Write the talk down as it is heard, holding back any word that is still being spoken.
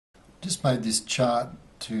just made this chart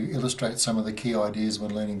to illustrate some of the key ideas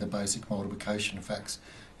when learning the basic multiplication facts.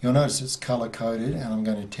 You'll notice it's colour coded, and I'm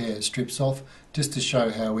going to tear strips off just to show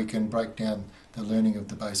how we can break down the learning of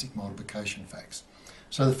the basic multiplication facts.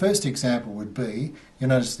 So the first example would be, you'll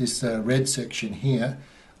notice this red section here,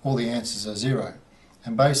 all the answers are 0.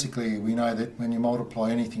 And basically we know that when you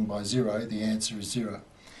multiply anything by 0, the answer is 0.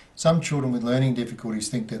 Some children with learning difficulties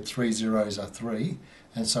think that 3 zeros are 3,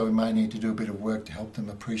 and so we may need to do a bit of work to help them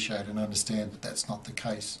appreciate and understand that that's not the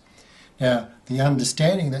case. Now, the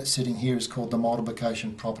understanding that's sitting here is called the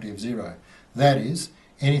multiplication property of 0. That is,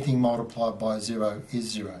 anything multiplied by 0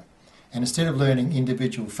 is 0. And instead of learning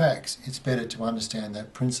individual facts, it's better to understand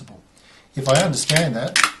that principle. If I understand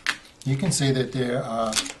that, you can see that there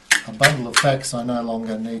are a bundle of facts I no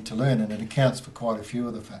longer need to learn, and it accounts for quite a few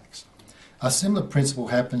of the facts. A similar principle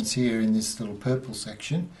happens here in this little purple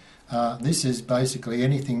section. This is basically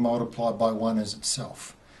anything multiplied by 1 as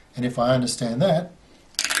itself. And if I understand that,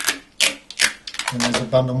 then there's a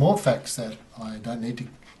bundle more facts that I don't need to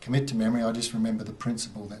commit to memory, I just remember the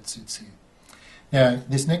principle that sits here. Now,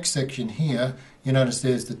 this next section here, you notice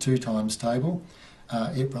there's the 2 times table.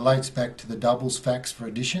 It relates back to the doubles facts for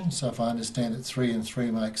addition, so if I understand that 3 and 3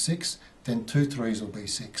 make 6, then 2 3s will be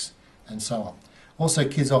 6, and so on. Also,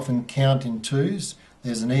 kids often count in 2s.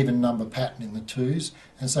 There's an even number pattern in the 2s,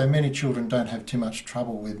 and so many children don't have too much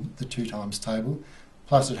trouble with the 2 times table,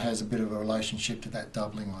 plus it has a bit of a relationship to that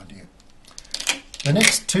doubling idea. The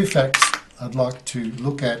next 2 facts I'd like to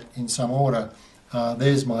look at in some order.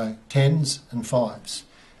 There's my 10s and 5s.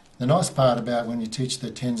 The nice part about when you teach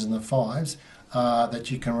the 10s and the 5s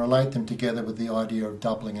that you can relate them together with the idea of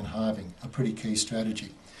doubling and halving, a pretty key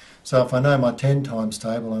strategy. So if I know my 10 times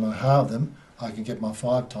table and I halve them, I can get my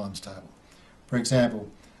 5 times table. For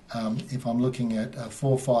example, if I'm looking at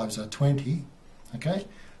 4 5s are 20, okay,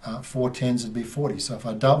 4 10s would be 40. So if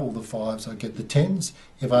I double the 5s, I get the 10s.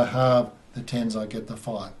 If I halve the 10s, I get the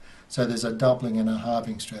 5. So there's a doubling and a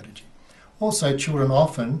halving strategy. Also, children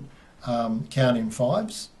often count in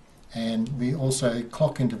 5s, and we also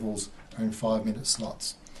clock intervals are in 5-minute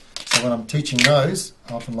slots. So when I'm teaching those,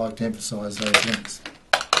 I often like to emphasise those links.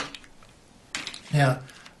 Now,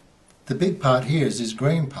 the big part here is this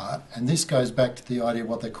green part, and this goes back to the idea of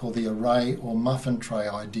what they call the array or muffin tray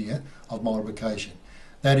idea of multiplication.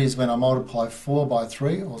 That is, when I multiply 4 by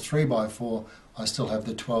 3 or 3 by 4, I still have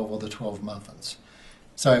the 12 or the 12 muffins.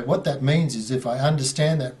 So what that means is if I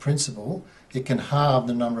understand that principle, it can halve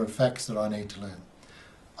the number of facts that I need to learn.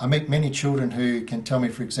 I meet many children who can tell me,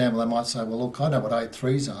 for example, they might say, well, look, I know what 8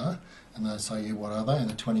 3s are. And they say, yeah, what are they? And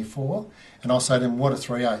they're 24. And I'll say to them, what are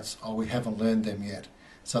 3 8s? Oh, we haven't learned them yet.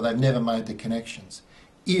 So they've never made the connections.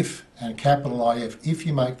 If, and capital if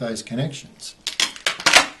you make those connections,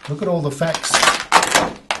 look at all the facts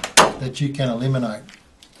that you can eliminate.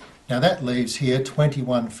 Now that leaves here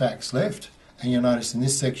 21 facts left. And you'll notice in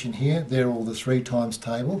this section here, they're all the 3 times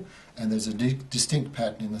table, and there's a distinct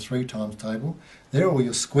pattern in the 3 times table. They're all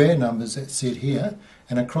your square numbers that sit here,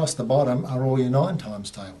 and across the bottom are all your 9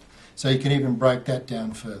 times table. So you can even break that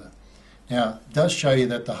down further. Now, it does show you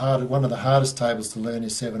that one of the hardest tables to learn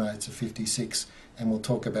is 7 8s of 56, and we'll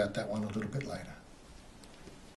talk about that one a little bit later.